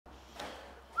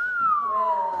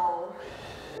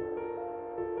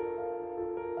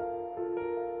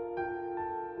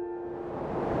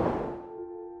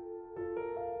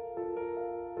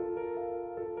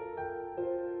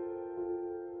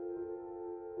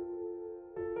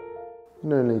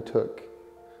It only took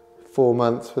 4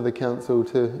 months for the council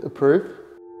to approve.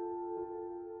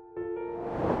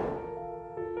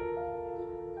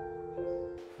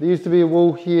 There used to be a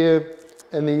wall here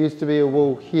and there used to be a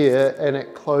wall here, and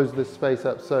it closed this space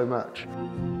up so much.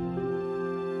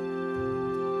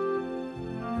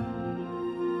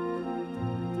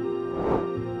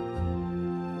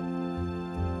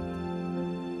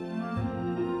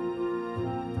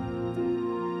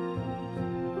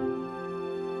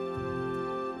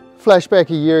 Flashback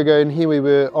a year ago, and here we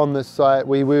were on this site.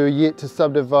 We were yet to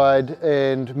subdivide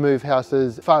and move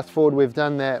houses. Fast forward, we've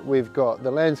done that. We've got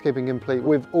the landscaping complete.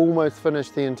 We've almost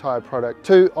finished the entire product.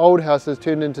 2 old houses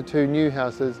turned into 2 new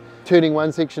houses, turning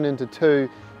one section into 2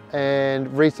 and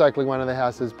recycling one of the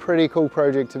houses. Pretty cool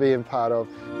project to be a part of.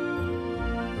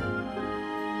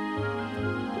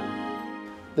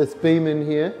 This beam in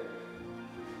here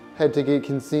had to get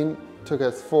consent. Took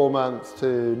us 4 months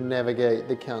to navigate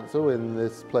the council, and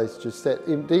this place just sat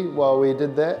empty while we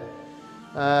did that.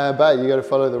 But you got to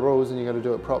follow the rules and you got to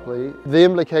do it properly. The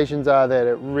implications are that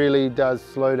it really does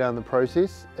slow down the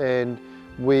process, and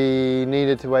we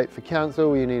needed to wait for council,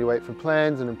 we need to wait for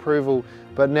plans and approval.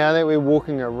 But now that we're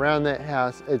walking around that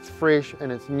house, it's fresh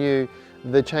and it's new.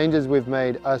 The changes we've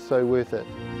made are so worth it.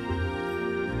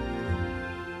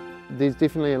 There's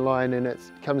definitely a line, and it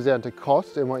comes down to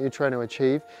cost and what you're trying to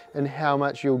achieve and how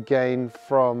much you'll gain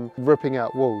from ripping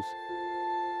out walls.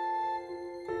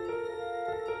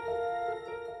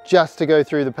 Just to go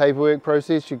through the paperwork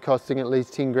process, you're costing at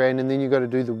least 10 grand, and then you've got to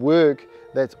do the work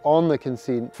that's on the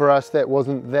consent. For us, that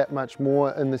wasn't that much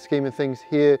more in the scheme of things.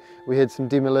 Here we had some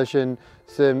demolition,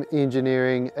 some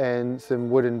engineering and some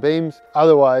wooden beams.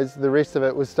 Otherwise, the rest of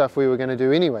it was stuff we were going to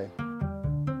do anyway.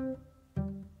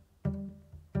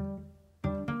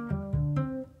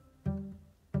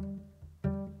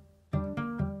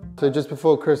 So just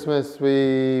before Christmas,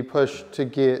 we pushed to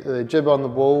get the jib on the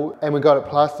wall, and we got it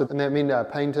plastered, and that meant our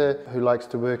painter, who likes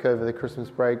to work over the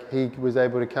Christmas break, he was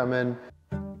able to come in.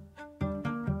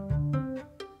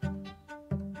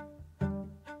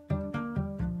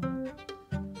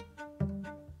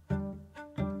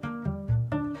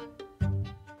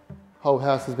 Whole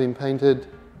house has been painted.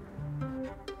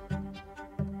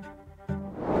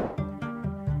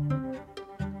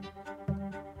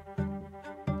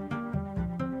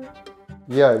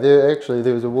 Yeah, there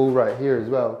was a wall right here as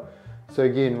well. So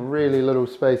again, really little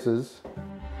spaces.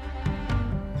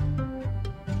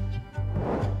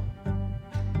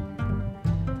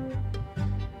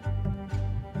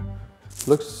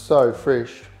 Looks so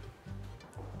fresh.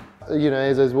 You know,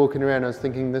 as I was walking around, I was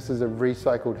thinking this is a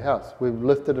recycled house. We've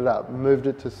lifted it up, moved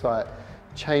it to site,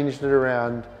 changed it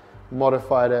around,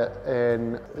 modified it,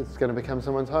 and it's going to become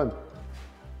someone's home.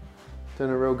 Done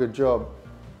a real good job.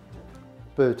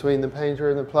 Between the painter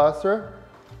and the plasterer,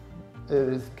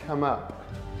 it has come up.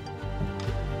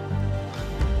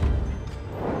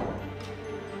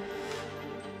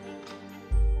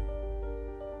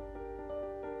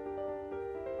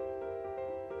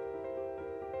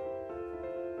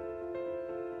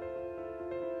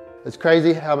 It's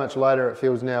crazy how much lighter it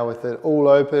feels now with it all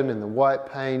open and the white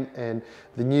paint and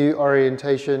the new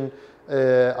orientation.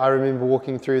 I remember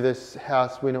walking through this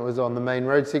house when it was on the main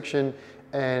road section,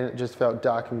 and it just felt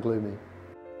dark and gloomy.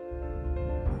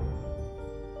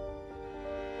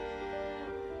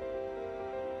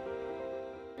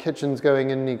 Kitchen's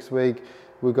going in next week.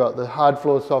 We've got the hard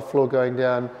floor, soft floor going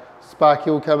down. Sparky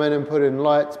will come in and put in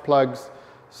lights, plugs,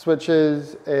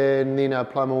 switches, and then our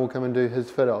plumber will come and do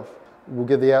his fit off. We'll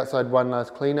give the outside one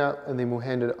last clean up, and then we'll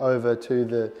hand it over to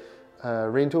the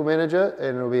rental manager,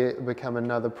 and it'll become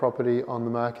another property on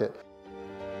the market.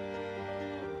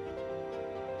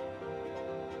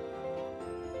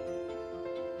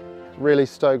 Really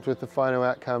stoked with the final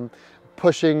outcome,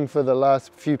 pushing for the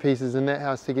last few pieces in that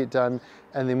house to get done,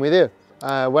 and then we're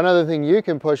there. One other thing you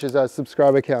can push is our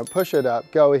subscriber count. Push it up,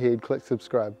 go ahead, click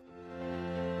subscribe.